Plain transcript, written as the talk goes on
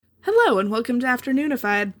Hello and welcome to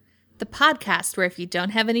Afternoonified, the podcast where if you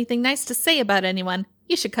don't have anything nice to say about anyone,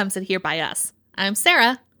 you should come sit here by us. I'm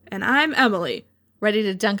Sarah. and I'm Emily. Ready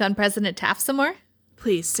to dunk on President Taft some more?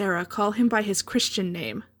 Please, Sarah, call him by his Christian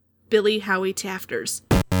name, Billy Howie Tafters.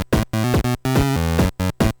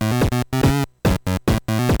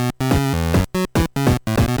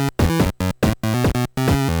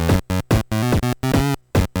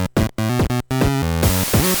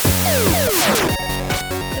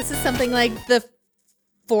 This is something like the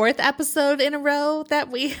fourth episode in a row that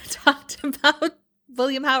we talked about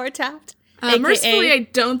William Howard Taft. Mercifully, I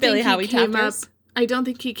don't Billy think Howie he came up. Tafters. I don't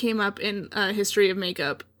think he came up in History of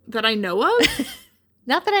Makeup that I know of.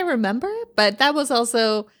 Not that I remember, but that was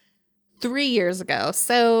also 3 years ago.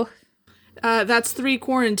 So That's 3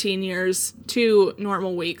 quarantine years, 2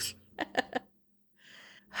 normal weeks.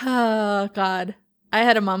 oh, God. I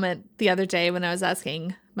had a moment the other day when I was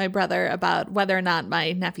asking my brother about whether or not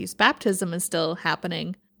my nephew's baptism is still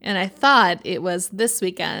happening. And I thought it was this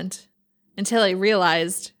weekend until I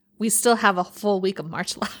realized we still have a full week of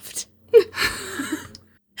March left.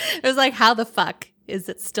 It was like, how the fuck is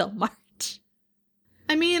it still March?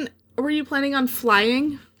 I mean, were you planning on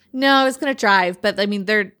flying? No, I was going to drive, but I mean,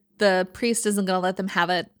 the priest isn't going to let them have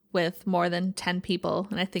it with more than 10 people.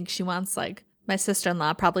 And I think she wants, like, my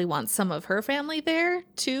sister-in-law probably wants some of her family there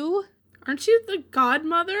too. Aren't you the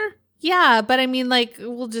godmother? Yeah, but I mean, like,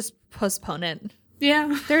 we'll just postpone it.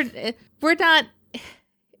 Yeah. We're not.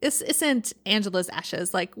 This isn't Angela's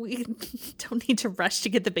ashes. Like, we don't need to rush to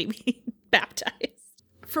get the baby baptized.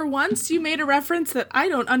 For once, you made a reference that I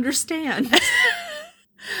don't understand.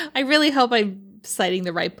 I really hope I'm citing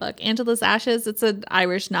the right book. Angela's Ashes. It's an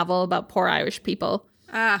Irish novel about poor Irish people.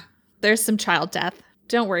 There's some child death.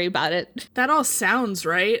 Don't worry about it. That all sounds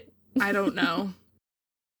right. I don't know.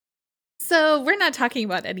 So we're not talking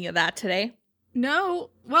about any of that today.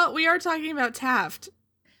 No. Well, we are talking about Taft.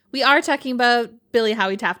 We are talking about Billy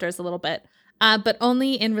Howie Tafters a little bit, but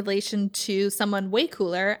only in relation to someone way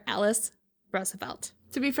cooler, Alice Roosevelt.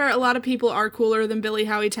 To be fair, a lot of people are cooler than Billy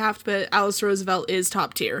Howie Taft, but Alice Roosevelt is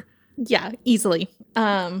top tier. Yeah, easily.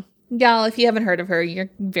 Y'all, if you haven't heard of her, you're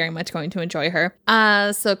very much going to enjoy her.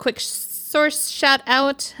 So quick source shout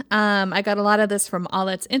out. I got a lot of this from All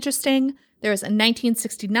That's Interesting. There was a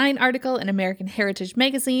 1969 article in American Heritage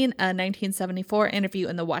Magazine, a 1974 interview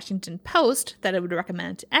in the Washington Post that I would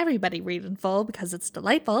recommend to everybody read in full because it's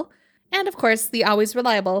delightful. And of course, the always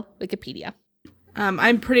reliable Wikipedia.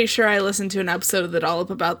 I'm pretty sure I listened to an episode of The Dollop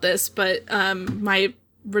about this, but my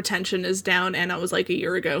retention is down and it was like a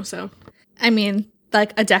year ago, so. I mean,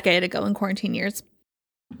 like a decade ago in quarantine years.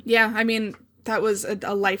 Yeah, I mean, that was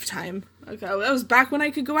a lifetime ago. That was back when I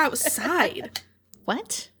could go outside.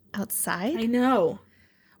 What? Outside? I know.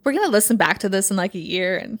 We're going to listen back to this in like a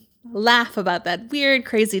year and laugh about that weird,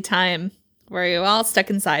 crazy time where you all stuck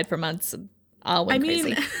inside for months and all went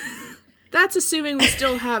crazy. That's assuming we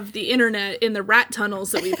still have the internet in the rat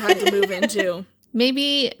tunnels that we've had to move into.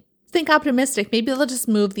 Maybe think optimistic. Maybe they'll just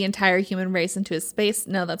move the entire human race into space.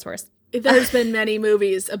 No, that's worse. There's been many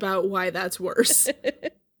movies about why that's worse.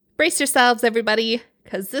 Brace yourselves, everybody,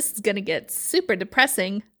 because this is going to get super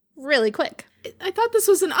depressing really quick. I thought this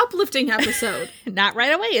was an uplifting episode. Not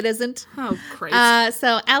right away, it isn't. Oh, Christ.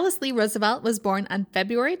 So Alice Lee Roosevelt was born on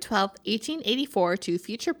February 12th, 1884 to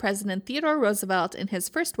future President Theodore Roosevelt and his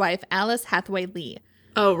first wife, Alice Hathaway Lee.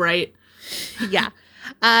 Oh, right. Yeah.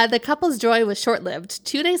 The couple's joy was short-lived.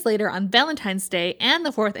 2 days later, on Valentine's Day and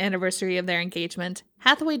the 4th anniversary of their engagement,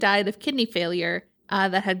 Hathaway died of kidney failure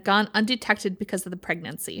that had gone undetected because of the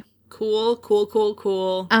pregnancy. Cool. Uh-huh.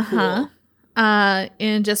 Cool.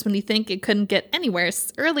 And just when you think it couldn't get any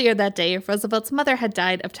worse, earlier that day, Roosevelt's mother had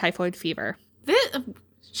died of typhoid fever.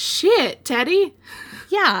 Shit, Teddy.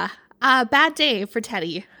 Yeah, bad day for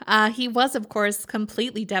Teddy. He was, of course,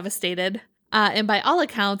 completely devastated. And by all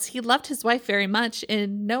accounts, he loved his wife very much,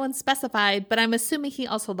 and no one specified, but I'm assuming he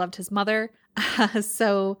also loved his mother.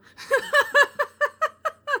 So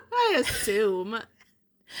I assume.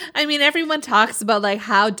 I mean, everyone talks about, like,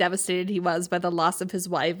 how devastated he was by the loss of his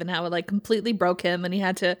wife and how it, like, completely broke him and he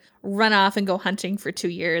had to run off and go hunting for 2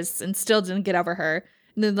 years and still didn't get over her.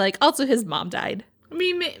 And then, like, also his mom died. I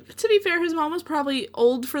mean, to be fair, his mom was probably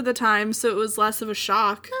old for the time, so it was less of a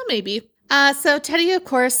shock. Maybe. So Teddy, of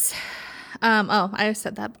course... I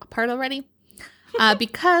said that part already.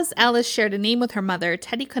 Because Alice shared a name with her mother,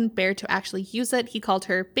 Teddy couldn't bear to actually use it. He called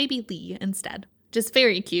her Baby Lee instead. Just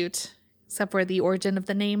very cute. Except for the origin of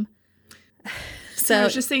the name. So I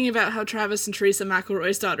was just thinking about how Travis and Teresa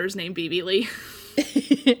McElroy's daughter's named BB Lee.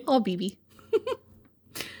 Oh, BB.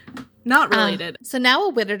 Not related. So now a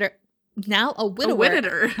widower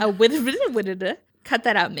Cut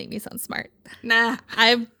that out and make me sound smart. Nah.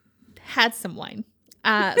 I've had some wine.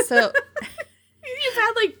 So You've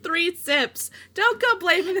had like 3 sips. Don't go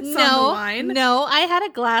blaming it on the wine. No, I had a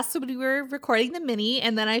glass when we were recording the mini,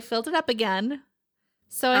 and then I filled it up again.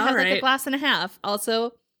 So I had like a glass and a half.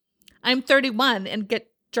 Also, I'm 31 and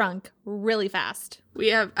get drunk really fast. We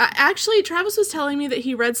have actually, Travis was telling me that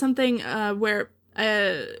he read something where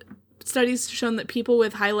studies have shown that people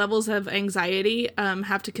with high levels of anxiety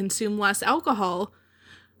have to consume less alcohol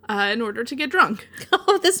in order to get drunk.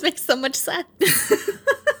 Oh, this makes so much sense.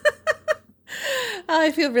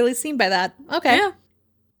 I feel really seen by that. Okay. Yeah.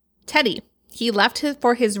 Teddy. He left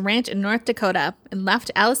for his ranch in North Dakota and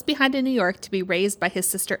left Alice behind in New York to be raised by his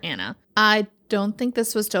sister Anna. I don't think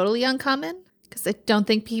this was totally uncommon because I don't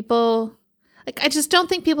think people, I just don't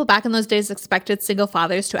think people back in those days expected single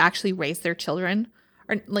fathers to actually raise their children.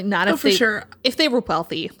 Or like not if if they were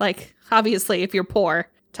wealthy. Like obviously if you're poor,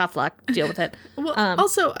 tough luck, deal with it. Well,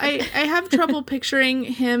 also I have trouble picturing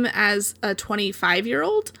him as a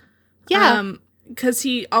 25-year-old. Yeah. Because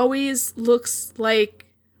he always looks like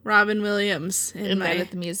Robin Williams in Man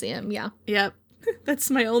at the museum. Yeah. Yep. That's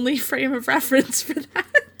my only frame of reference for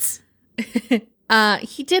that.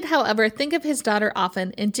 He did, however, think of his daughter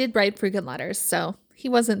often and did write frequent letters. So he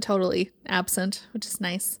wasn't totally absent, which is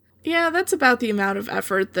nice. Yeah, that's about the amount of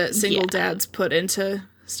effort that single dads put into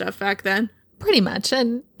stuff back then. Pretty much.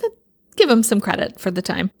 And give him some credit for the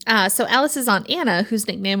time. So Alice's aunt Anna, whose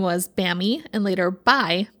nickname was Bammy and later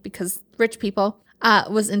Bai, because rich people,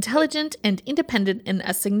 was intelligent and independent and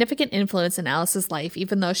a significant influence in Alice's life,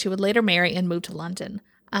 even though she would later marry and move to London.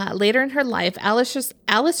 Later in her life,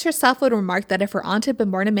 Alice herself would remark that if her aunt had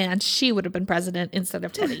been born a man, she would have been president instead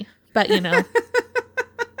of Teddy. But, you know,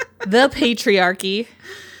 the patriarchy.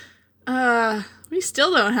 We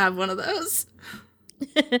still don't have one of those.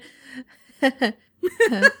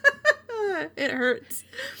 It hurts.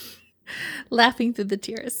 Laughing through the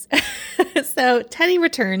tears. So Teddy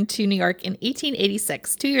returned to New York in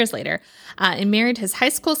 1886, 2 years later, and married his high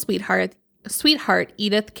school sweetheart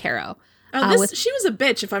Edith Caro. She was a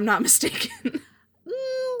bitch, if I'm not mistaken.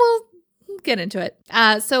 We'll get into it.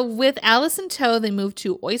 So with Alice in tow, they moved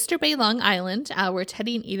to Oyster Bay, Long Island, where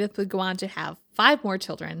Teddy and Edith would go on to have 5 more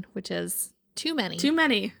children, which is too many.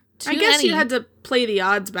 I guess you had to play the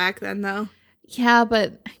odds back then, though. Yeah,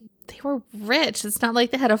 but they were rich. It's not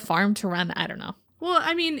like they had a farm to run. I don't know. Well,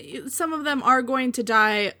 I mean, some of them are going to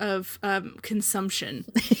die of consumption.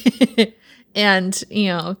 And, you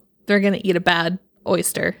know, they're going to eat a bad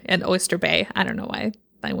oyster in Oyster Bay. I don't know why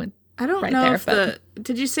I went I don't right know there, if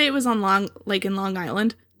did you say it was on Long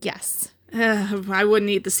Island? Yes. I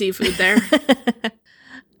wouldn't eat the seafood there.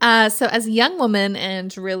 So as a young woman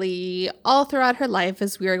and really all throughout her life,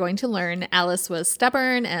 as we are going to learn, Alice was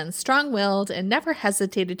stubborn and strong-willed and never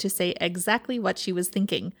hesitated to say exactly what she was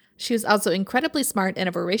thinking. She was also incredibly smart and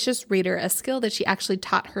a voracious reader, a skill that she actually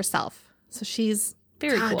taught herself. So she's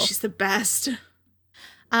very cool. She's the best.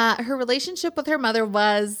 Her relationship with her mother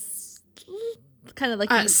was kind of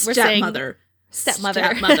like stepmother.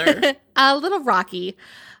 A little rocky.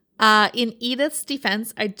 In Edith's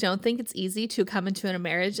defense, I don't think it's easy to come into a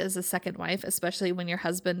marriage as a second wife, especially when your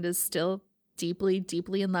husband is still deeply,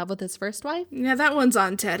 deeply in love with his first wife. Yeah, that one's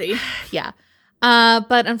on Teddy. Yeah.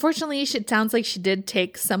 But unfortunately, it sounds like she did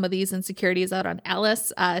take some of these insecurities out on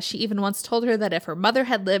Alice. She even once told her that if her mother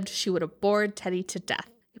had lived, she would have bored Teddy to death.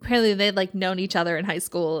 Apparently, they'd known each other in high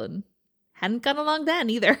school and hadn't gone along then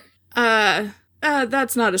either.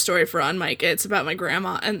 That's not a story for on Mike. It's about my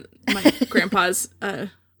grandma and my grandpa's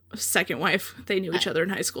second wife. They knew each other in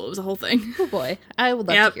high school. It was a whole thing. Oh boy, I would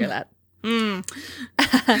love to hear that.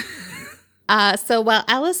 So while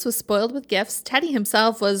Alice was spoiled with gifts, Teddy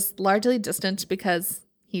himself was largely distant because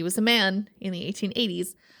he was a man in the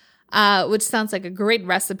 1880s, which sounds like a great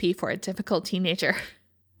recipe for a difficult teenager.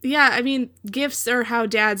 Yeah, I mean, gifts are how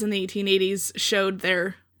dads in the 1880s showed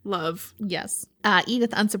their love. Yes. Edith,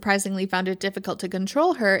 unsurprisingly, found it difficult to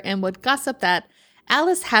control her and would gossip that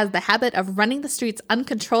Alice has the habit of running the streets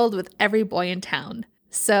uncontrolled with every boy in town.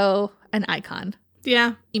 So, an icon.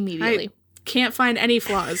 Yeah. Immediately. I can't find any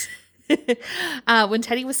flaws. When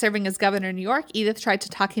Teddy was serving as governor in New York, Edith tried to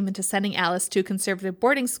talk him into sending Alice to a conservative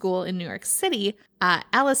boarding school in New York City.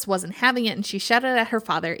 Alice wasn't having it, and she shouted at her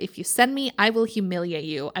father, "If you send me, I will humiliate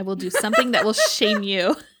you. I will do something that will shame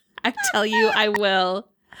you. I tell you, I will."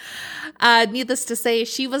 Needless to say,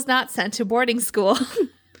 she was not sent to boarding school.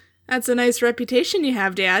 That's a nice reputation you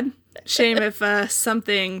have, Dad. Shame if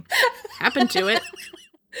something happened to it.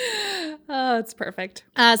 Oh, it's perfect.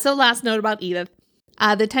 So last note about Edith.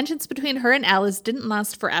 The tensions between her and Alice didn't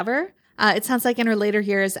last forever. It sounds like in her later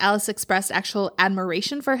years, Alice expressed actual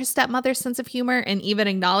admiration for her stepmother's sense of humor and even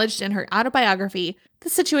acknowledged in her autobiography the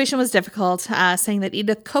situation was difficult, saying that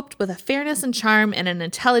Edith coped with a fairness and charm and an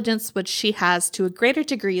intelligence which she has to a greater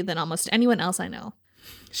degree than almost anyone else I know.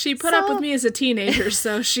 She put up with me as a teenager,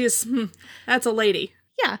 so she's, that's a lady.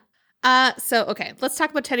 Yeah. Okay, let's talk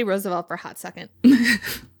about Teddy Roosevelt for a hot second.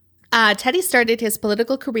 Teddy started his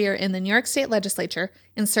political career in the New York State Legislature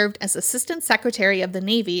and served as Assistant Secretary of the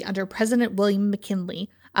Navy under President William McKinley,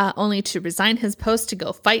 only to resign his post to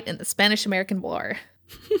go fight in the Spanish-American War.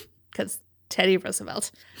 Because Teddy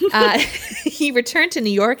Roosevelt. He returned to New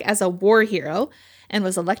York as a war hero and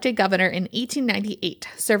was elected governor in 1898,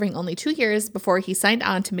 serving only 2 years before he signed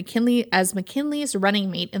on to McKinley as McKinley's running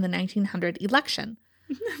mate in the 1900 election.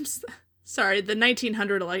 I'm sorry, the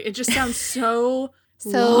 1900 election. It just sounds so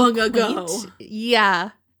long ago.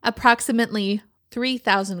 Yeah. Approximately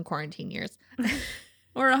 3,000 quarantine years.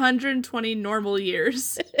 Or 120 normal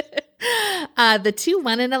years. The two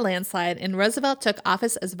won in a landslide, and Roosevelt took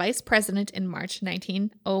office as vice president in March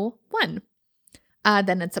 1901.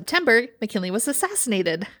 Then in September, McKinley was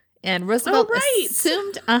assassinated, and Roosevelt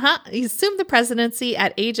assumed the presidency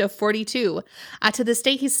at age of 42. To this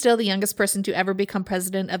day, he's still the youngest person to ever become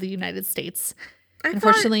president of the United States.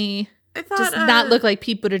 Unfortunately, does not look like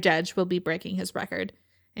Pete Buttigieg will be breaking his record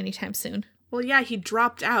anytime soon. Well, yeah, he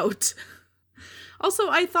dropped out. Also,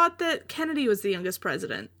 I thought that Kennedy was the youngest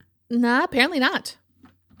president. Nah, apparently not.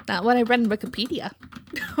 Not what I read in Wikipedia.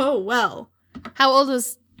 Oh, well. How old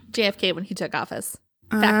was JFK when he took office?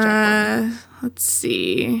 Fact check. Let's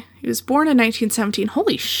see. He was born in 1917.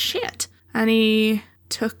 Holy shit. And he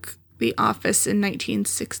took the office in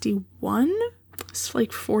 1961? It's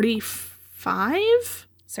like 45?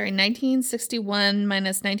 Sorry, 1961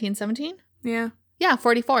 minus 1917? Yeah. Yeah,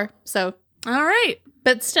 44. So. All right.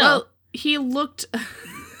 But still. Well, he looked better.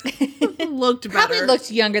 Probably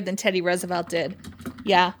looked younger than Teddy Roosevelt did.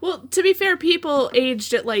 Yeah. Well, to be fair, people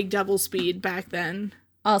aged at like double speed back then.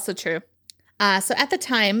 Also true. So at the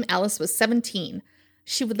time, Alice was 17.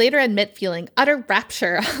 She would later admit feeling utter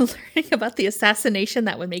rapture on learning about the assassination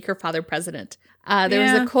that would make her father president. There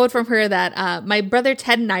was a quote from her that, my brother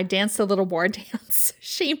Ted and I danced a little war dance.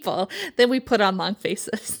 Shameful. Then we put on long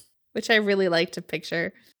faces, which I really like to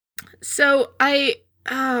picture. So I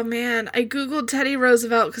Googled Teddy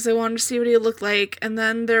Roosevelt because I wanted to see what he looked like. And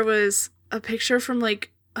then there was a picture from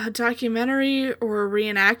like a documentary or a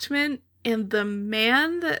reenactment. And the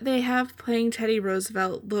man that they have playing Teddy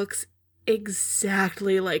Roosevelt looks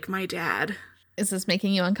exactly like my dad. Is this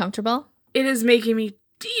making you uncomfortable? It is making me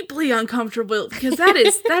deeply uncomfortable because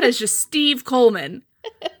that is just Steve Coleman.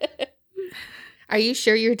 Are you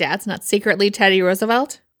sure your dad's not secretly Teddy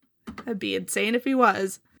Roosevelt? That'd be insane if he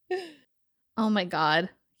was. Oh my God.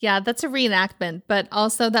 Yeah, that's a reenactment, but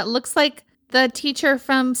also that looks like the teacher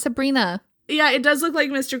from Sabrina. Yeah, it does look like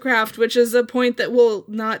Mr. Kraft, which is a point that we'll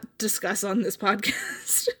not discuss on this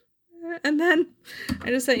podcast. And then I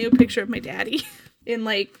just sent you a picture of my daddy in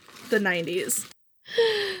like the 90s.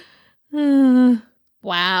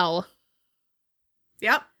 Wow.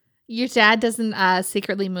 Yep. Your dad doesn't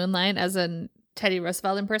secretly moonlight as a Teddy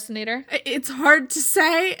Roosevelt impersonator? It's hard to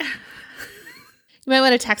say. You might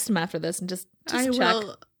want to text him after this and just check. I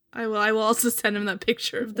will. I will also send him that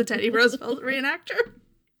picture of the Teddy Roosevelt reenactor.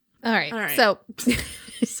 All right. So,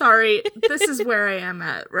 sorry, this is where I am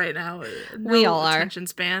at right now. We all are. Attention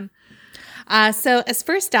span. So, as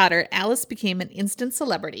first daughter, Alice became an instant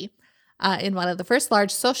celebrity. In one of the first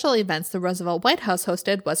large social events the Roosevelt White House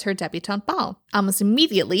hosted was her debutante ball. Almost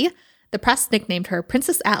immediately, the press nicknamed her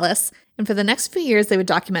Princess Alice, and for the next few years, they would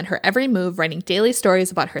document her every move, writing daily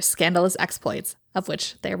stories about her scandalous exploits, of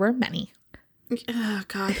which there were many. Oh,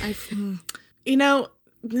 God.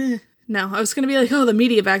 No, I was going to be like, oh, the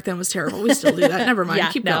media back then was terrible. We still do that. Never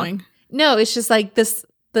mind. Keep going. No, it's just like this,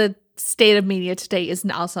 the state of media today is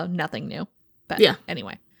also nothing new. But yeah.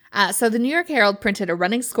 Anyway. So the New York Herald printed a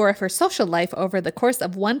running score of her social life over the course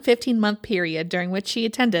of one 15-month period during which she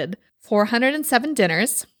attended 407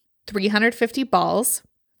 dinners, 350 balls,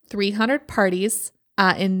 300 parties,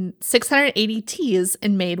 in 680 teas,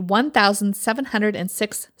 and made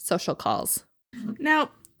 1,706 social calls.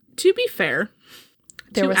 Now, to be fair,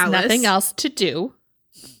 there was Alice, nothing else to do.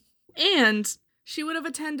 And she would have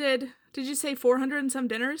attended, did you say 400 and some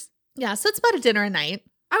dinners? Yeah, so it's about a dinner a night.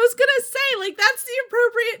 I was going to say, like, that's the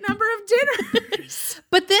appropriate number of dinners.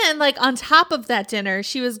 But then, like, on top of that dinner,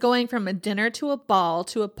 she was going from a dinner to a ball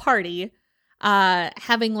to a party,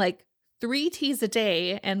 having, like, 3 teas a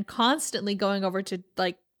day and constantly going over to,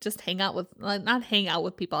 like, just hang out with, like, not hang out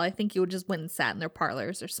with people. I think you would just went and sat in their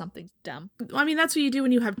parlors or something dumb. I mean, that's what you do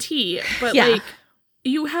when you have tea. But, yeah. like,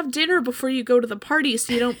 you have dinner before you go to the party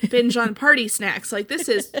so you don't binge on party snacks. Like, this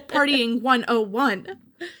is partying 101.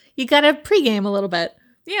 You gotta pregame a little bit.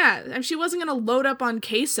 Yeah, and she wasn't going to load up on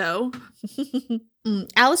queso.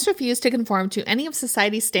 Alice refused to conform to any of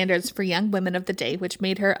society's standards for young women of the day, which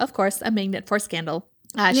made her, of course, a magnet for scandal.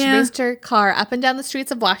 She raced her car up and down the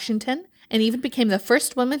streets of Washington and even became the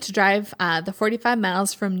first woman to drive the 45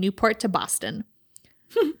 miles from Newport to Boston.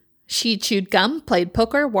 She chewed gum, played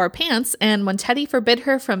poker, wore pants, and when Teddy forbid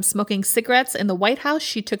her from smoking cigarettes in the White House,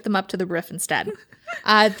 she took them up to the roof instead.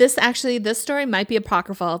 This story might be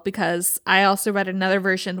apocryphal because I also read another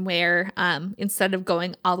version where instead of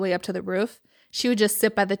going all the way up to the roof, she would just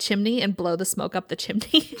sit by the chimney and blow the smoke up the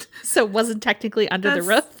chimney. So it wasn't technically under the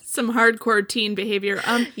roof. Some hardcore teen behavior.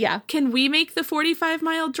 Yeah. Can we make the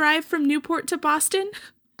 45-mile drive from Newport to Boston?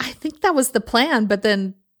 I think that was the plan, but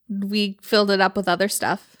then we filled it up with other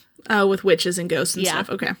stuff. With witches and ghosts and stuff.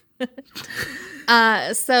 Okay.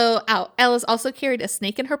 Alice also carried a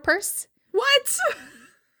snake in her purse. What?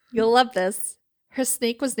 You'll love this. Her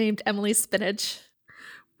snake was named Emily Spinach.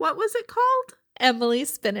 What was it called? Emily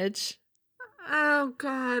Spinach. Oh,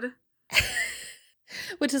 God.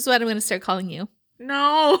 Which is what I'm going to start calling you.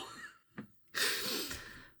 No.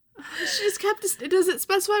 She just kept does it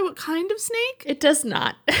specify what kind of snake? It does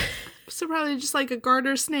not. So probably just like a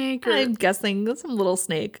garter snake or I'm guessing some little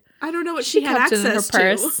snake. I don't know what she had kept access it in her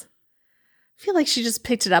purse. to. I feel like she just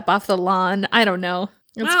picked it up off the lawn. I don't know.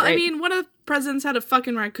 It's well, great. I mean, one of the presidents had a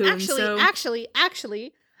fucking raccoon. Actually,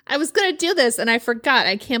 I was going to do this and I forgot.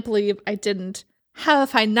 I can't believe I didn't. How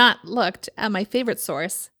have I not looked at my favorite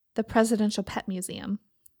source, the Presidential Pet Museum?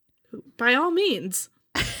 By all means.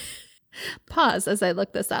 Pause as I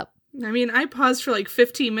look this up. I mean, I paused for like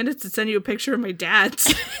 15 minutes to send you a picture of my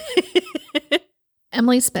dad's.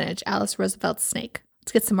 Emily Spinach, Alice Roosevelt's snake.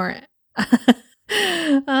 Let's get some more.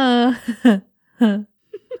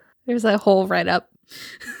 There's a whole write-up.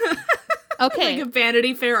 Okay. Like a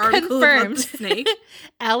Vanity Fair article about the snake.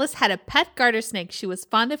 Alice had a pet garter snake she was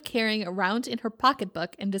fond of carrying around in her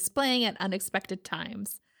pocketbook and displaying at unexpected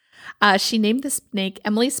times. She named the snake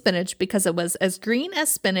Emily Spinach because it was as green as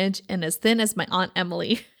spinach and as thin as my Aunt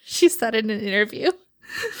Emily, she said in an interview.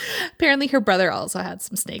 Apparently her brother also had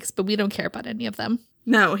some snakes, but we don't care about any of them.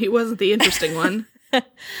 No, he wasn't the interesting one.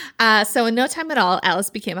 So in no time at all, Alice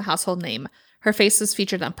became a household name. Her face was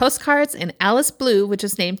featured on postcards, and Alice Blue, which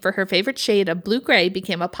is named for her favorite shade of blue-gray,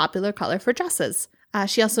 became a popular color for dresses.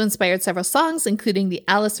 She also inspired several songs, including the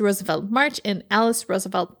Alice Roosevelt March and Alice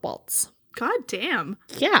Roosevelt Waltz. God damn.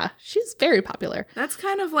 Yeah, she's very popular. That's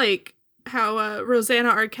kind of like how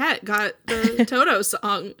Rosanna Arquette got the Toto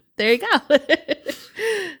song. There you go.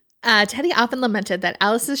 Teddy often lamented that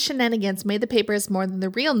Alice's shenanigans made the papers more than the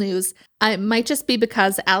real news. It might just be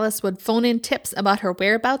because Alice would phone in tips about her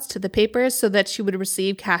whereabouts to the papers so that she would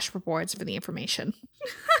receive cash rewards for the information.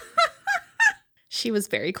 She was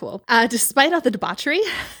very cool. Despite all the debauchery,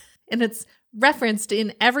 and it's referenced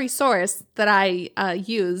in every source that I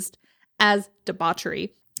used as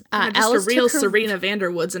debauchery. Just a real Serena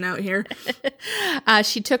Vanderwoodsen out here.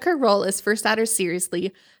 She took her role as first daughter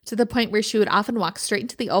seriously, to the point where she would often walk straight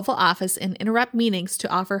into the Oval Office and interrupt meetings to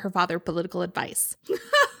offer her father political advice.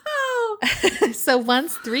 So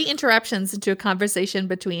once, 3 interruptions into a conversation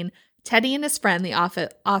between Teddy and his friend, the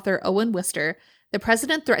author Owen Wister, the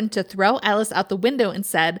president threatened to throw Alice out the window and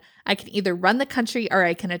said, "I can either run the country or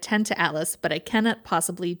I can attend to Alice, but I cannot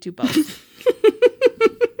possibly do both."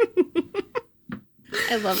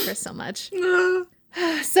 I love her so much.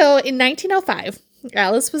 So in 1905,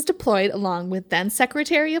 Alice was deployed along with then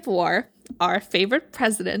Secretary of War, our favorite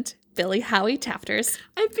president, Billy Howie Tafters.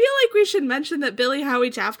 I feel like we should mention that Billy Howie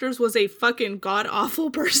Tafters was a fucking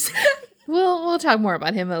god-awful person. We'll talk more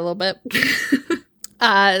about him in a little bit.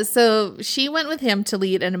 So she went with him to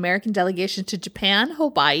lead an American delegation to Japan,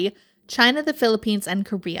 Hawaii, China, the Philippines, and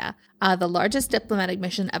Korea, the largest diplomatic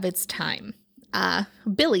mission of its time.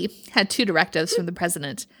 Billy had 2 directives from the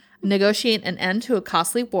president: negotiate an end to a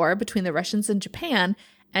costly war between the Russians and Japan,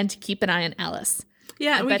 and to keep an eye on Alice.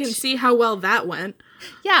 Yeah, and we can see how well that went.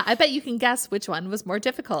 Yeah, I bet you can guess which one was more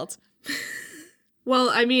difficult. Well,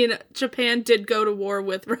 I mean, Japan did go to war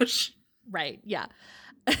with Russia. Right, yeah.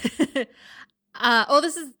 They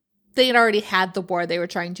had already had the war. They were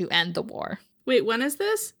trying to end the war. Wait, when is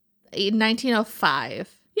this? In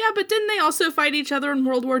 1905. Yeah, but didn't they also fight each other in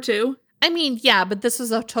World War II? I mean, yeah, but this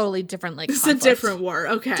was a totally different, This conflict. is a different war,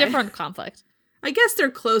 okay. Different conflict. I guess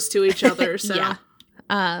they're close to each other, so.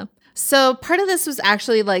 Yeah. So part of this was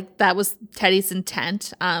actually, that was Teddy's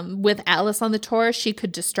intent. With Alice on the tour, she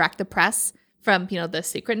could distract the press from, the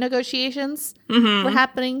secret negotiations were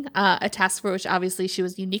happening, a task for which obviously she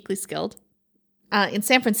was uniquely skilled. In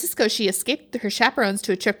San Francisco, she escaped her chaperones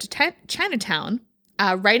to a trip to Chinatown,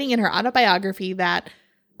 writing in her autobiography that,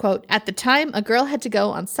 quote, "At the time, a girl had to go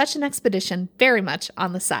on such an expedition, very much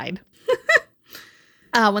on the side."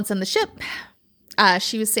 Once on the ship,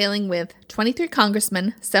 she was sailing with 23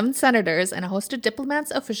 congressmen, 7 senators, and a host of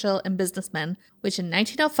diplomats, officials, and businessmen, which in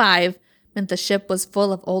 1905 meant the ship was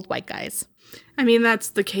full of old white guys. I mean, that's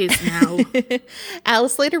the case now.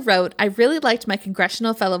 Alice later wrote, "I really liked my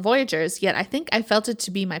congressional fellow voyagers, yet I think I felt it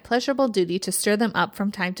to be my pleasurable duty to stir them up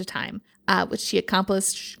from time to time," which she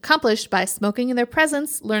accomplished by smoking in their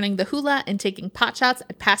presence, learning the hula, and taking pot shots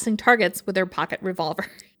at passing targets with her pocket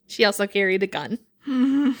revolver. She also carried a gun.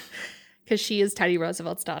 Because she is Teddy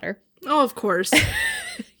Roosevelt's daughter. Oh, of course.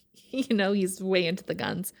 He's way into the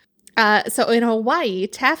guns. So in Hawaii,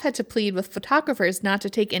 Taft had to plead with photographers not to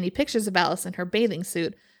take any pictures of Alice in her bathing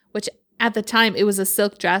suit, which at the time, it was a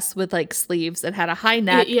silk dress with like sleeves that had a high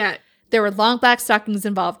neck. Yeah. There were long black stockings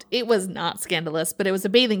involved. It was not scandalous, but it was a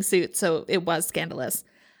bathing suit, so it was scandalous.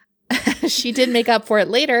 She did make up for it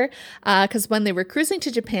later, because when they were cruising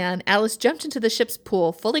to Japan, Alice jumped into the ship's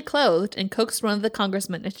pool fully clothed and coaxed one of the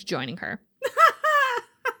congressmen into joining her.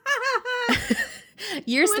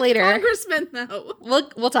 Years later, congressman, though.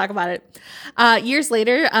 We'll talk about it. Years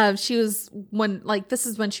later, this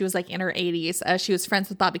is when she was like in her 80s. She was friends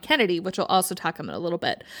with Bobby Kennedy, which we'll also talk about in a little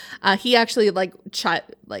bit. He actually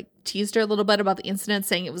teased her a little bit about the incident,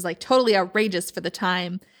 saying it was like totally outrageous for the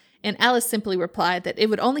time. And Alice simply replied that it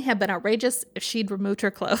would only have been outrageous if she'd removed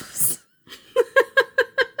her clothes.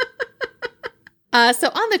 So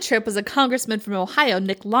on the trip was a congressman from Ohio,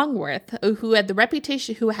 Nick Longworth, who had a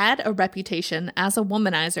reputation as a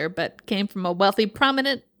womanizer, but came from a wealthy and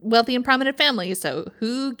prominent family. So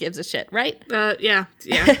who gives a shit, right? Yeah.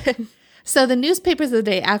 So the newspapers of the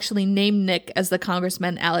day actually named Nick as the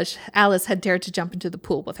congressman Alice had dared to jump into the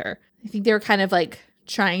pool with her. I think they were kind of like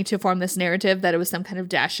trying to form this narrative that it was some kind of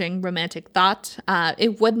dashing romantic thought.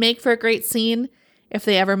 It would make for a great scene if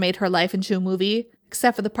they ever made her life into a movie,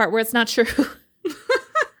 except for the part where it's not true.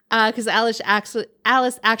 Because Alice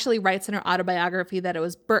actually writes in her autobiography that it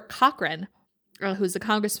was Burt Cochran, who's a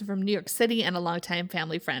congressman from New York City and a longtime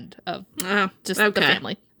family friend of the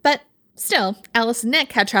family. But still, Alice and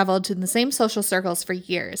Nick had traveled to the same social circles for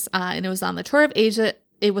years, and it was on the tour of Asia.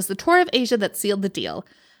 It was the tour of Asia that sealed the deal.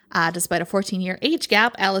 Despite a 14-year age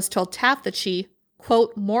gap, Alice told Taft that she,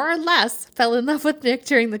 quote, more or less fell in love with Nick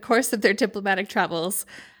during the course of their diplomatic travels,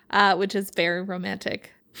 which is very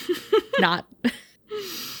romantic. Not.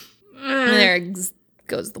 There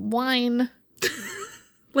goes the wine.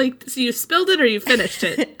 Like, so you spilled it or you finished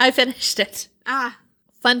it? I finished it.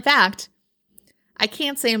 Fun fact, I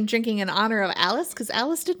can't say I'm drinking in honor of Alice because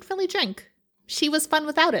Alice didn't really drink. She was fun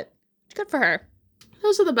without it. Good for her.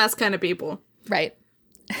 Those are the best kind of people. Right.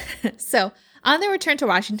 So, on their return to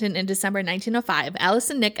Washington in December 1905, Alice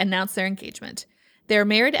and Nick announced their engagement. They were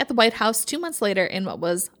married at the White House 2 months later in what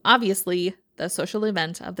was obviously the social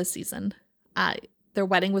event of the season. Their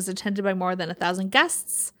wedding was attended by more than 1,000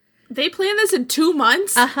 guests. They planned this in 2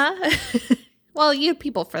 months? Well, you had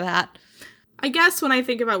people for that. I guess when I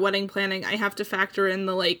think about wedding planning, I have to factor in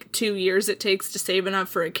the 2 years it takes to save enough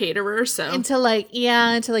for a caterer, so.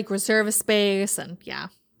 Into reserve a space and yeah.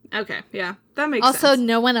 Okay, yeah, that makes sense. Also,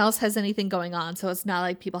 no one else has anything going on, so it's not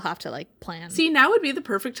like people have to plan. See, now would be the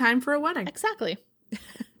perfect time for a wedding. Exactly.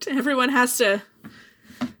 Everyone has to,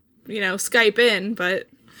 Skype in, but.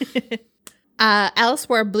 Alice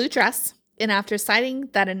wore a blue dress, and after deciding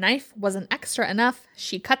that a knife wasn't extra enough,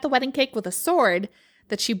 she cut the wedding cake with a sword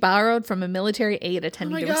that she borrowed from a military aide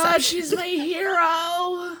attending the reception. Oh my god, she's my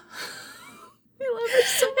hero! I love her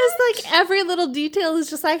so much. It's every little detail is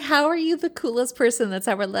just how are you the coolest person that's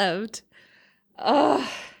ever lived? Ugh.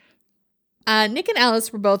 Nick and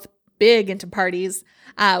Alice were both big into parties,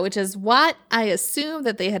 which is what I assume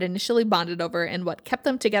that they had initially bonded over and what kept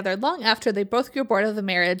them together long after they both grew bored of the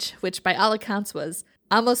marriage, which by all accounts was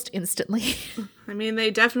almost instantly. I mean, they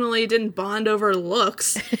definitely didn't bond over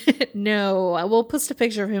looks. No, we'll post a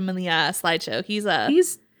picture of him in the slideshow. He's a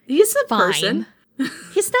person.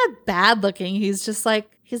 He's not bad looking. He's just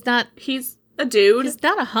he's a dude. He's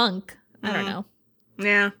not a hunk. I don't know.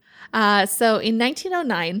 Yeah. So in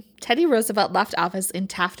 1909, Teddy Roosevelt left office and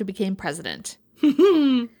Taft became president.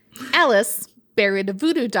 Alice buried a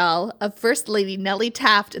voodoo doll of First Lady Nellie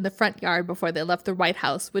Taft in the front yard before they left the White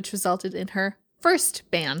House, which resulted in her first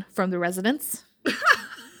ban from the residence.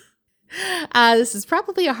 This is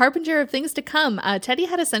probably a harbinger of things to come. Teddy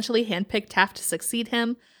had essentially handpicked Taft to succeed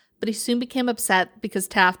him, but he soon became upset because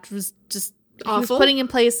Taft was just awful. He was putting in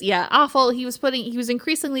place, awful. He was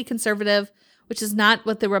increasingly conservative, which is not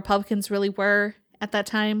what the Republicans really were at that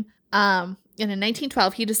time. And And in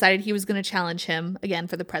 1912, he decided he was going to challenge him again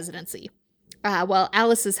for the presidency. While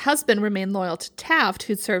Alice's husband remained loyal to Taft,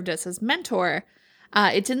 who served as his mentor,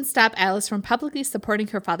 it didn't stop Alice from publicly supporting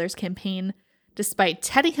her father's campaign, despite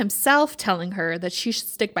Teddy himself telling her that she should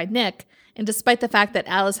stick by Nick, and despite the fact that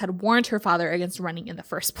Alice had warned her father against running in the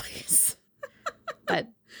first place. But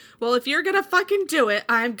well, if you're gonna fucking do it,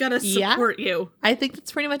 I'm gonna support you. I think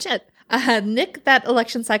that's pretty much it. Nick, that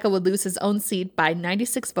election cycle, would lose his own seat by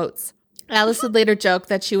 96 votes. Alice would later joke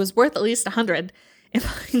that she was worth at least 100,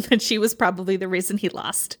 implying that she was probably the reason he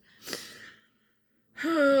lost.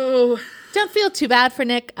 Oh. Don't feel too bad for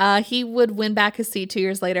Nick. He would win back his seat 2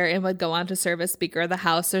 years later and would go on to serve as Speaker of the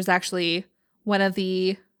House. There's actually one of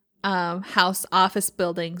the House office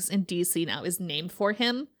buildings in D.C. now is named for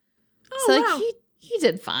him. Oh, so wow. he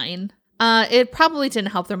did fine. It probably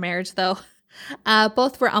didn't help their marriage, though.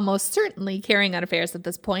 Both were almost certainly carrying on affairs at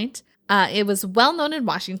this point. It was well known in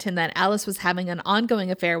Washington that Alice was having an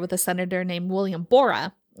ongoing affair with a senator named William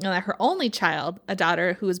Borah, and that her only child, a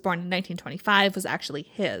daughter who was born in 1925, was actually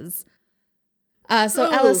his.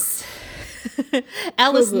 Alice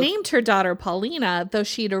named her daughter Paulina, though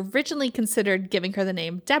she'd originally considered giving her the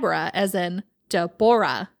name Deborah, as in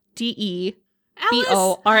Deborah, Deborah.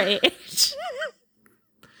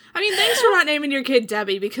 I mean, thanks for not naming your kid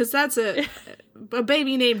Debbie, because that's a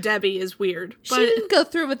baby named Debbie is weird. But she didn't go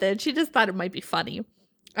through with it. She just thought it might be funny.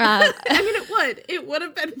 I mean, it would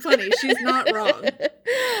have been funny. She's not wrong.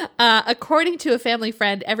 According to a family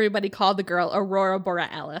friend, everybody called the girl Aurora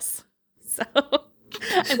Borealis. So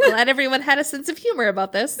I'm glad everyone had a sense of humor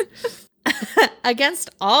about this. Against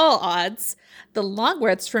all odds, the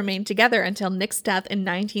Longworths remained together until Nick's death in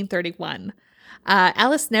 1931.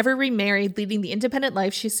 Alice never remarried, leading the independent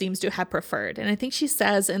life she seems to have preferred. And I think she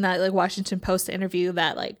says in that Washington Post interview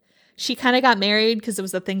that she kind of got married because it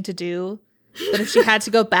was the thing to do. But if she had to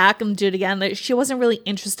go back and do it again, she wasn't really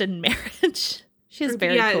interested in marriage. She's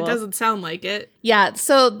very cool. Yeah, it doesn't sound like it. Yeah,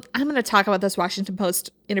 so I'm going to talk about this Washington Post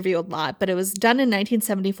interview a lot, but it was done in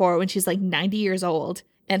 1974 when she's 90 years old,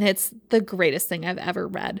 and it's the greatest thing I've ever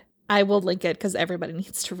read. I will link it because everybody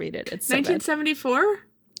needs to read it. It's so 1974?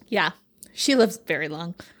 Yeah. She lives very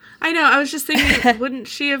long. I know. I was just thinking, wouldn't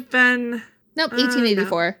she have been... Nope,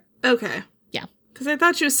 1884. No. Okay. Yeah. Because I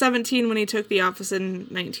thought she was 17 when he took the office in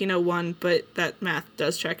 1901, but that math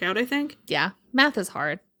does check out, I think. Yeah. Math is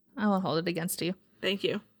hard. I won't hold it against you. Thank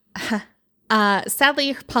you.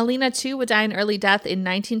 Sadly, Paulina, too, would die an early death in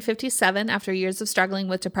 1957 after years of struggling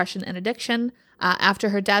with depression and addiction. After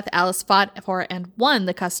her death, Alice fought for and won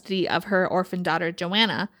the custody of her orphan daughter,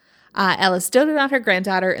 Joanna. Alice doted on her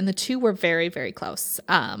granddaughter, and the two were very, very close.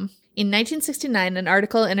 In 1969, an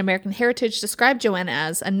article in American Heritage described Joanna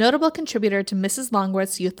as a notable contributor to Mrs.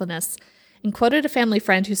 Longworth's youthfulness and quoted a family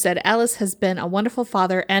friend who said Alice has been a wonderful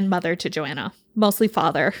father and mother to Joanna. Mostly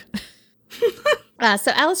father.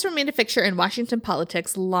 So Alice remained a fixture in Washington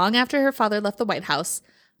politics long after her father left the White House,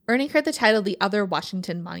 earning her the title the Other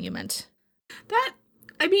Washington Monument.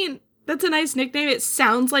 That's a nice nickname. It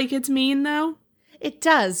sounds like it's mean, though. It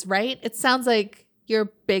does, right? It sounds like you're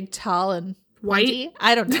big, tall, and white. Windy.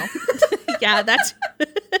 I don't know. Yeah, that's...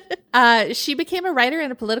 She became a writer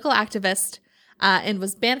and a political activist and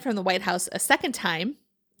was banned from the White House a second time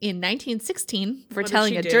in 1916 for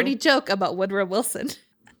telling a dirty joke about Woodrow Wilson.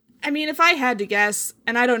 I mean, if I had to guess,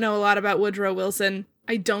 and I don't know a lot about Woodrow Wilson,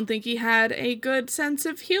 I don't think he had a good sense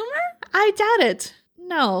of humor. I doubt it.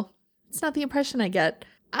 No, it's not the impression I get.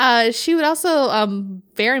 She would also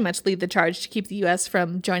very much lead the charge to keep the U.S.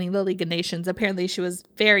 from joining the League of Nations. Apparently, she was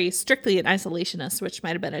very strictly an isolationist, which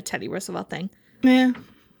might have been a Teddy Roosevelt thing. Yeah.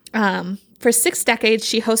 For 6 decades,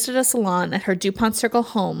 she hosted a salon at her DuPont Circle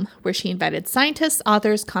home where she invited scientists,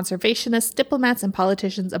 authors, conservationists, diplomats, and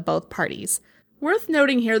politicians of both parties. Worth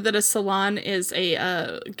noting here that a salon is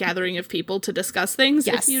a gathering of people to discuss things,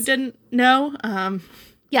 yes. If you didn't know.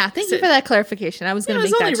 Yeah, thank you for that clarification. I was going to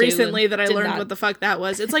make that too. It was only recently that I learned what the fuck that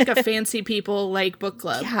was. It's like a fancy people, book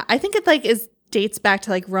club. Yeah, I think it dates back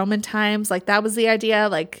to, Roman times. That was the idea.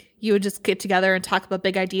 You would just get together and talk about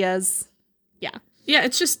big ideas. Yeah. Yeah,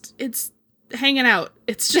 it's hanging out.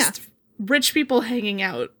 It's just rich people hanging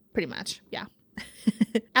out. Pretty much, yeah.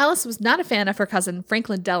 Alice was not a fan of her cousin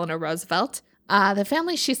Franklin Delano Roosevelt. The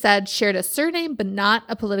family, she said, shared a surname but not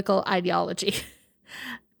a political ideology.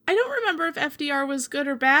 I don't remember if FDR was good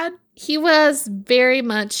or bad. He was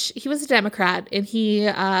he was a Democrat, and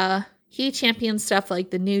he championed stuff like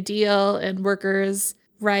the New Deal and workers'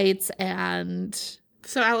 rights, and...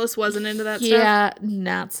 So Alice wasn't into that stuff? Yeah,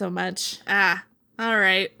 not so much. All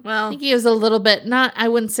right, well... I think he was a little bit, I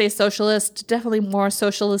wouldn't say socialist, definitely more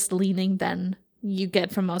socialist leaning than you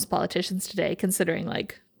get from most politicians today, considering,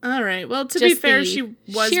 All right. Well, to be fair, she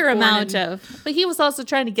was sheer born amount in... of, but he was also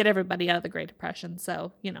trying to get everybody out of the Great Depression.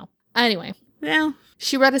 So, Anyway, Yeah.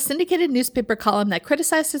 she wrote a syndicated newspaper column that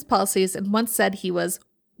criticized his policies and once said he was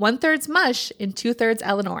 1/3 mush and 2/3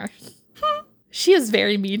 Eleanor. She is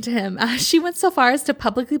very mean to him. She went so far as to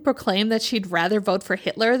publicly proclaim that she'd rather vote for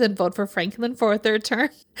Hitler than vote for Franklin for a third term,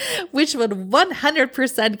 which would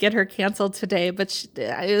 100% get her canceled today, but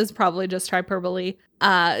it was probably just hyperbole.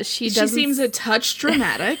 She seems a touch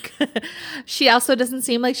dramatic. She also doesn't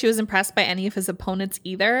seem like she was impressed by any of his opponents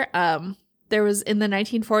either. There was, in the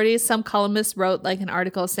 1940s, some columnist wrote like an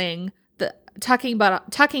article saying talking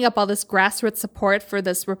up all this grassroots support for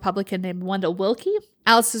this Republican named Wendell Willkie.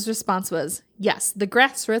 Alice's response was, yes, the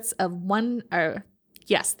grassroots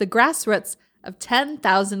of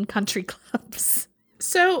 10,000 country clubs.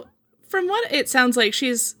 So, from what it sounds like,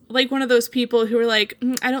 she's like one of those people who are like,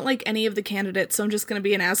 I don't like any of the candidates, so I'm just going to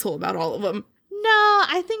be an asshole about all of them. No,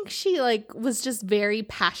 I think she was just very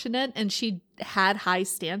passionate and she had high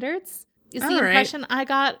standards. Is the impression I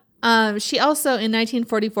got. She also, in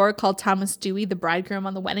 1944, called Thomas Dewey the bridegroom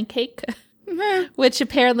on the wedding cake, which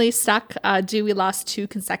apparently stuck. Dewey lost 2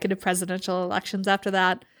 consecutive presidential elections after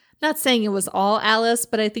that. Not saying it was all Alice,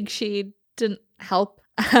 but I think she didn't help.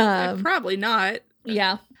 Probably not.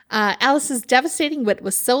 Yeah. Alice's devastating wit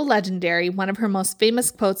was so legendary, one of her most famous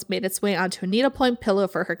quotes made its way onto a needlepoint pillow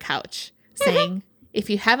for her couch, saying, if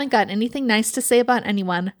you haven't got anything nice to say about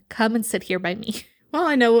anyone, come and sit here by me. Well,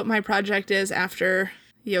 I know what my project is after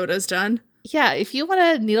Yoda's done. Yeah, if you want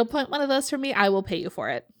to needlepoint one of those for me, I will pay you for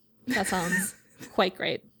it. That sounds quite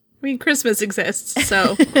great. I mean, Christmas exists,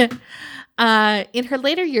 so. In her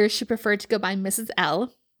later years, she preferred to go by Mrs.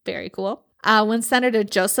 L. Very cool. When Senator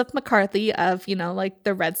Joseph McCarthy of,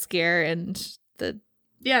 the Red Scare and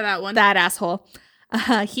that one. That asshole.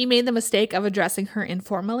 He made the mistake of addressing her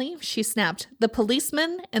informally. She snapped, the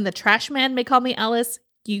policeman and the trash man may call me Alice.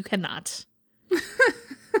 You cannot.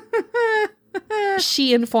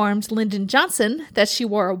 She informed Lyndon Johnson that she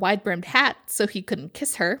wore a wide-brimmed hat so he couldn't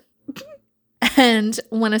kiss her. And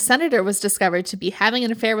when a senator was discovered to be having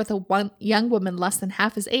an affair with a young woman less than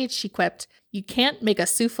half his age, she quipped, you can't make a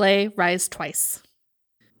souffle rise twice.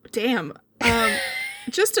 Damn.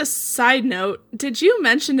 Just a side note, did you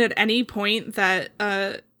mention at any point that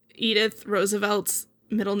Edith Roosevelt's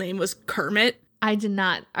middle name was Kermit? I did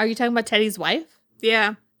not. Are you talking about Teddy's wife?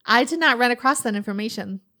 Yeah. I did not run across that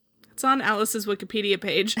information. It's on Alice's Wikipedia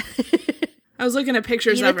page. I was looking at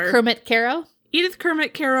pictures Edith of her. Kermit Caro? Edith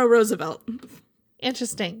Kermit Caro Roosevelt.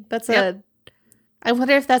 Interesting. I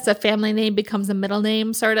wonder if that's a family name becomes a middle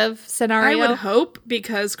name sort of scenario. I would hope,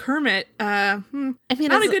 because Kermit, not a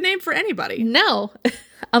good name for anybody. No,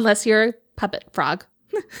 unless you're a puppet frog.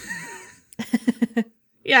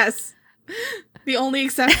 Yes. The only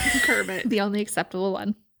acceptable Kermit. The only acceptable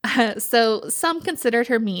one. So some considered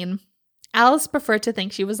her mean. Alice preferred to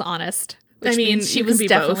think she was honest. Which means she was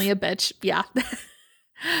definitely a bitch. Yeah.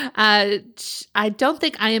 I don't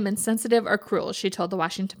think I am insensitive or cruel, she told the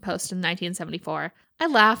Washington Post in 1974. I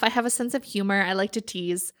laugh. I have a sense of humor. I like to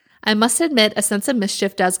tease. I must admit, a sense of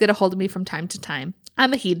mischief does get a hold of me from time to time.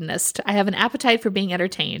 I'm a hedonist. I have an appetite for being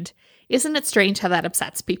entertained. Isn't it strange how that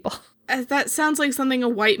upsets people? That sounds like something a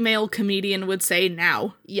white male comedian would say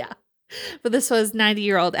now. Yeah. But this was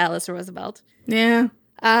 90-year-old Alice Roosevelt. Yeah.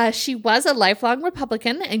 She was a lifelong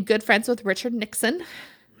Republican and good friends with Richard Nixon.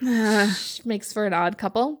 Makes for an odd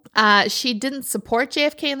couple. She didn't support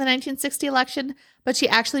JFK in the 1960 election, but she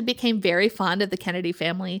actually became very fond of the Kennedy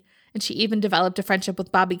family, and she even developed a friendship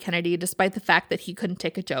with Bobby Kennedy, despite the fact that he couldn't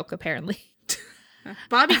take a joke, apparently.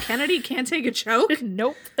 Bobby Kennedy can't take a joke?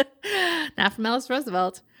 Nope. Not from Alice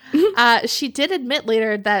Roosevelt. She did admit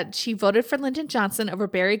later that she voted for Lyndon Johnson over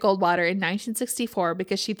Barry Goldwater in 1964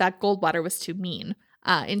 because she thought Goldwater was too mean.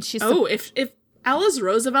 And she if Alice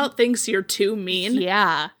Roosevelt thinks you're too mean,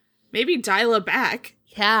 yeah, maybe dial it back.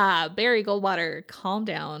 Yeah, Barry Goldwater, calm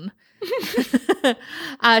down.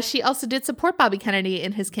 She also did support Bobby Kennedy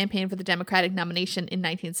in his campaign for the Democratic nomination in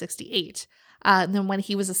 1968. And then when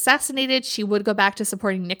he was assassinated, she would go back to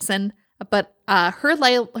supporting Nixon. But her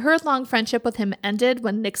long friendship with him ended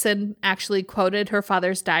when Nixon actually quoted her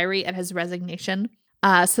father's diary at his resignation.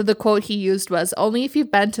 So the quote he used was, only if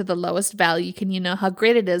you've been to the lowest valley can you know how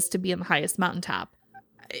great it is to be on the highest mountaintop.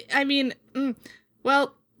 I mean,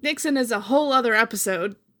 well, Nixon is a whole other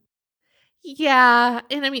episode. Yeah.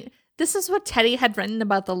 And I mean, this is what Teddy had written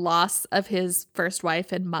about the loss of his first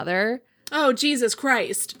wife and mother. Oh, Jesus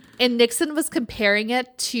Christ. And Nixon was comparing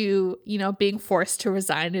it to, being forced to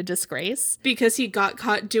resign in disgrace. Because he got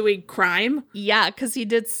caught doing crime? Yeah, because he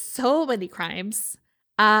did so many crimes.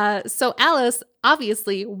 So Alice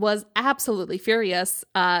obviously was absolutely furious.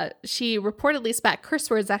 She reportedly spat curse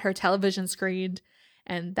words at her television screen,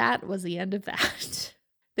 and that was the end of that.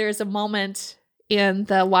 There's a moment in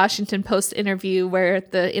the Washington Post interview where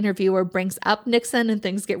the interviewer brings up Nixon and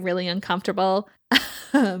things get really uncomfortable.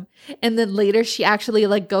 And then later she actually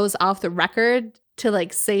like goes off the record to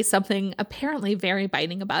like say something apparently very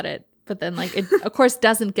biting about it. But then like it of course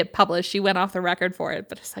doesn't get published. She went off the record for it.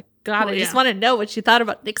 But it's like, God, I just want to know what she thought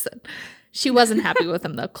about Nixon. She wasn't happy with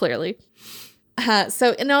him though, clearly.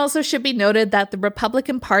 So it also should be noted that the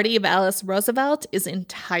Republican Party of Alice Roosevelt is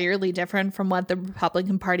entirely different from what the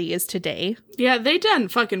Republican Party is today. Yeah, they done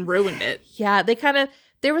fucking ruined it. Yeah,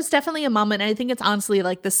 there was definitely a moment, and I think it's honestly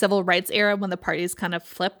like the civil rights era when the parties kind of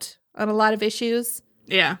flipped on a lot of issues.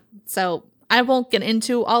 Yeah. So I won't get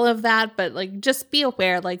into all of that, but like just be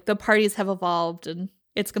aware, like the parties have evolved and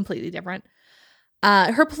it's completely different.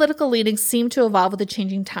 Her political leanings seem to evolve with the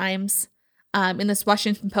changing times. In this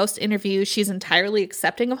Washington Post interview, she's entirely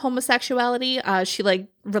accepting of homosexuality. She like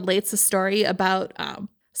relates a story about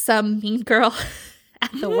some mean girl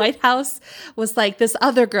at the White House was like, this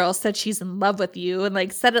other girl said she's in love with you, and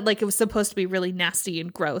like said it like it was supposed to be really nasty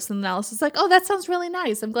and gross. And Alice was like, oh, that sounds really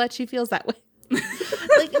nice. I'm glad she feels that way.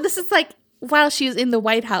 Like this is like while she was in the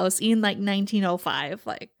White House in like 1905.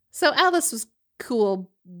 Like, so Alice was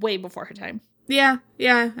cool way before her time. Yeah.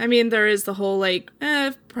 I mean, there is the whole, like,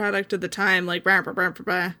 product of the time, like,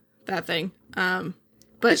 that thing.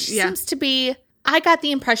 But she yeah. seems to be, I got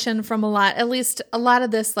the impression from at least a lot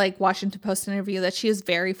of this, like, Washington Post interview that she is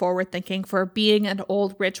very forward-thinking for being an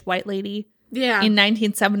old, rich white lady. Yeah. In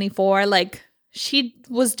 1974. Like, she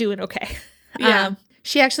was doing okay. Yeah.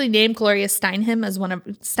 She actually named Gloria Steinem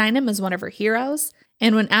as one of her heroes.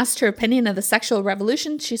 And when asked her opinion of the sexual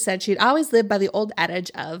revolution, she said she'd always lived by the old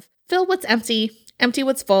adage of, fill what's empty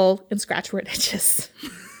what's full, and scratch where it itches.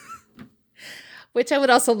 Which I would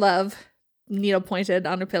also love, needle pointed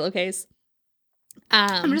on her pillowcase.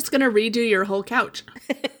 I'm just going to redo your whole couch.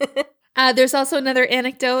 There's also another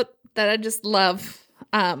anecdote that I just love.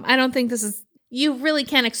 I don't think you really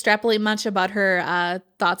can't extrapolate much about her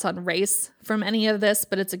thoughts on race from any of this,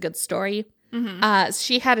 but it's a good story. Mm-hmm.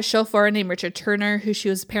 She had a chauffeur named Richard Turner, who she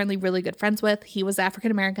was apparently really good friends with. He was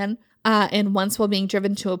African-American. And once while being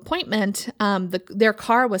driven to an appointment, their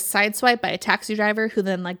car was sideswiped by a taxi driver who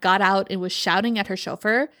then like got out and was shouting at her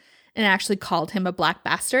chauffeur and actually called him a black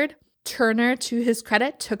bastard. Turner, to his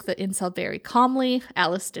credit, took the insult very calmly.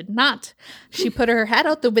 Alice did not. She put her head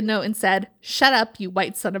out the window and said, "Shut up, you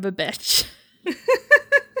white son of a bitch."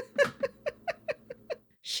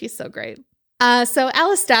 She's so great. So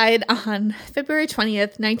Alice died on February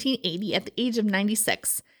 20th, 1980 at the age of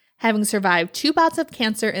 96. Having survived 2 bouts of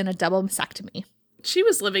cancer and a double mastectomy. She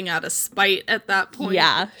was living out of spite at that point.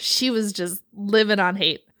 Yeah, she was just living on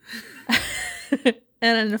hate. And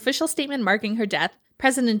an official statement marking her death,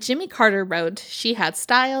 President Jimmy Carter wrote, "She had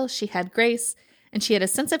style, she had grace, and she had a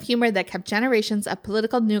sense of humor that kept generations of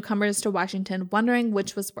political newcomers to Washington wondering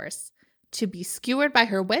which was worse, to be skewered by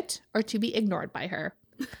her wit or to be ignored by her."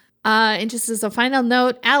 And just as a final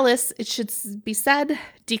note, Alice, it should be said,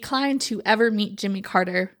 declined to ever meet Jimmy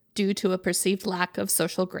Carter due to a perceived lack of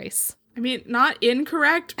social grace. I mean, not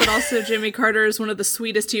incorrect, but also Jimmy Carter is one of the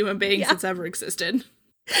sweetest human beings that's ever existed.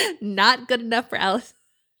 Not good enough for Alice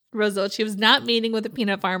Roosevelt. She was not meeting with a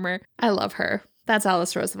peanut farmer. I love her. That's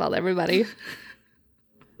Alice Roosevelt, everybody.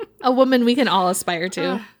 A woman we can all aspire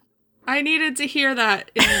to. I needed to hear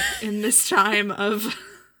that in this time of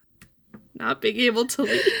not being able to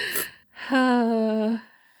leave. Well,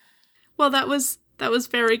 that was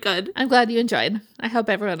very good. I'm glad you enjoyed. I hope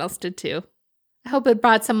everyone else did too. I hope it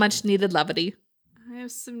brought some much needed levity. I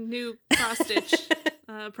have some new cross-stitch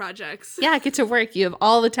projects. Yeah, get to work. You have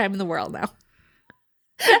all the time in the world now.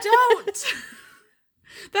 I don't.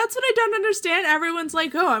 That's what I don't understand. Everyone's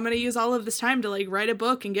like, oh, I'm going to use all of this time to like write a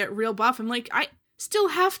book and get real buff. I'm like, I still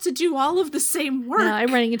have to do all of the same work. No,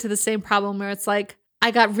 I'm running into the same problem where it's like,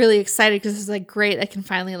 I got really excited because it's like, great, I can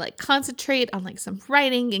finally like concentrate on like some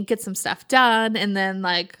writing and get some stuff done. And then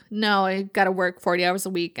like, no, I got to work 40 hours a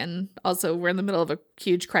week. And also we're in the middle of a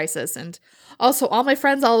huge crisis. And also all my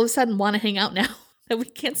friends all of a sudden want to hang out now that we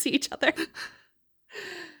can't see each other.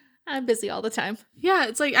 I'm busy all the time. Yeah,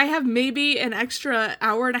 it's like I have maybe an extra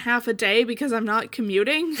hour and a half a day because I'm not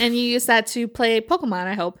commuting. And you use that to play Pokemon,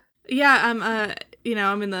 I hope. Yeah, I'm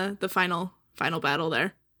I'm in the final battle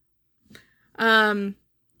there.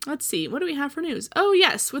 Let's see. What do we have for news? Oh,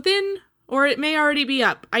 yes. Within, or it may already be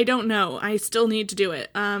up. I don't know. I still need to do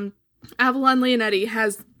it. Avalon Leonetti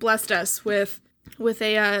has blessed us with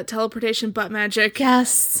a teleportation butt magic.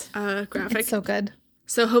 Yes. Graphic. It's so good.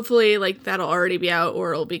 So hopefully, like, that'll already be out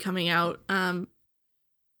or it'll be coming out.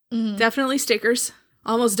 Definitely stickers.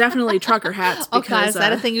 Almost definitely trucker hats. Because, God, is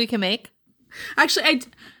that a thing we can make? Actually,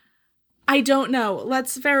 I don't know.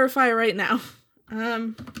 Let's verify right now.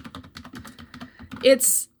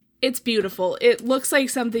 It's beautiful. It looks like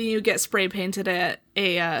something you get spray painted at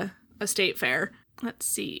a state fair. Let's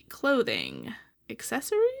see. Clothing.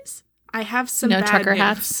 Accessories? I have some bad trucker news.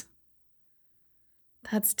 hats.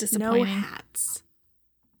 That's disappointing. No hats.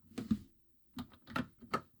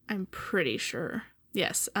 I'm pretty sure.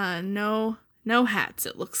 Yes, no hats,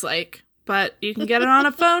 it looks like. But you can get it on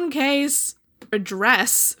a phone case. A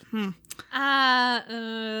dress. No.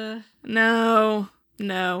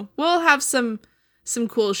 We'll have some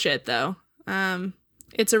cool shit, though.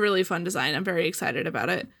 It's a really fun design. I'm very excited about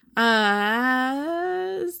it.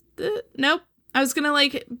 Nope. I was gonna,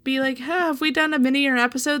 be like, have we done a mini-year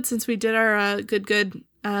episode since we did our good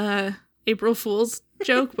April Fool's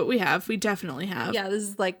joke? But we have. We definitely have. Yeah, this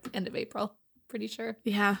is, end of April. Pretty sure.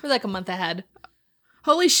 Yeah. We're, a month ahead.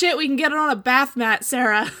 Holy shit, we can get it on a bath mat,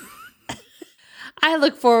 Sarah. I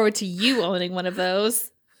look forward to you owning one of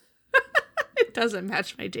those. It doesn't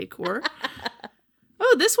match my decor.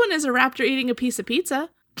 Oh, this one is a raptor eating a piece of pizza.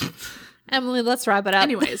 Emily, let's wrap it up.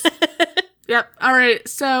 Anyways. Yep. All right.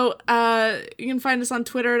 So you can find us on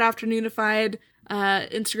Twitter at Afternoonified,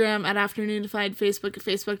 Instagram at Afternoonified, Facebook at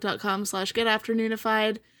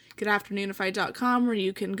facebook.com/GetAfternoonified, GetAfternoonified.com, where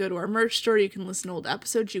you can go to our merch store. You can listen to old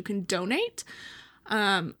episodes. You can donate.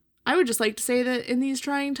 I would just like to say that in these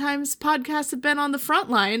trying times, podcasts have been on the front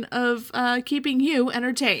line of keeping you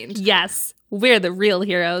entertained. Yes. We're the real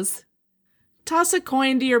heroes. Toss a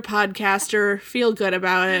coin to your podcaster. Feel good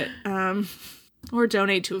about it. Or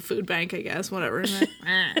donate to a food bank, I guess. Whatever.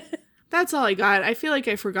 That's all I got. I feel like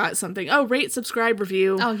I forgot something. Oh, rate, subscribe,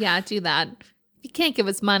 review. Oh, yeah, do that. You can't give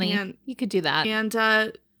us money. You could do that.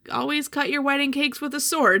 And always cut your wedding cakes with a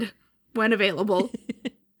sword when available.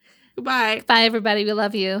 Goodbye. Bye, everybody. We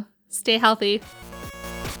love you. Stay healthy.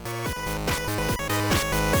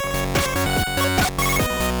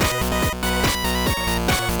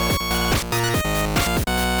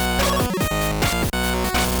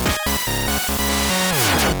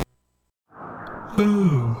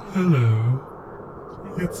 Oh,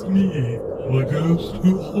 hello. It's me, the ghost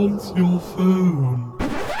who haunts your phone.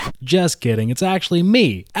 Just kidding, it's actually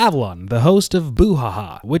me, Avalon, the host of Boo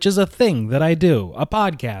Haha, which is a thing that I do, a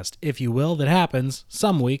podcast, if you will, that happens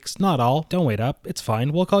some weeks, not all. Don't wait up, it's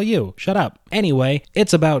fine, we'll call you. Shut up. Anyway,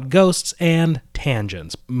 it's about ghosts and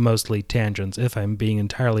tangents, mostly tangents if I'm being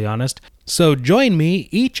entirely honest. So join me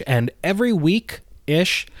each and every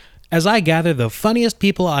week-ish as I gather the funniest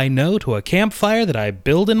people I know to a campfire that I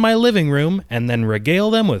build in my living room and then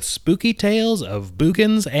regale them with spooky tales of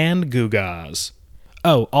boogans and googas.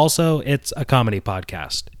 Oh, also, it's a comedy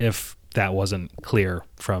podcast, if that wasn't clear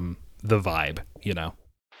from the vibe, you know.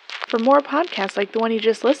 For more podcasts like the one you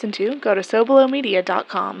just listened to, go to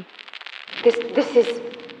SoBelowMedia.com. This is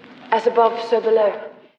As Above, So Below.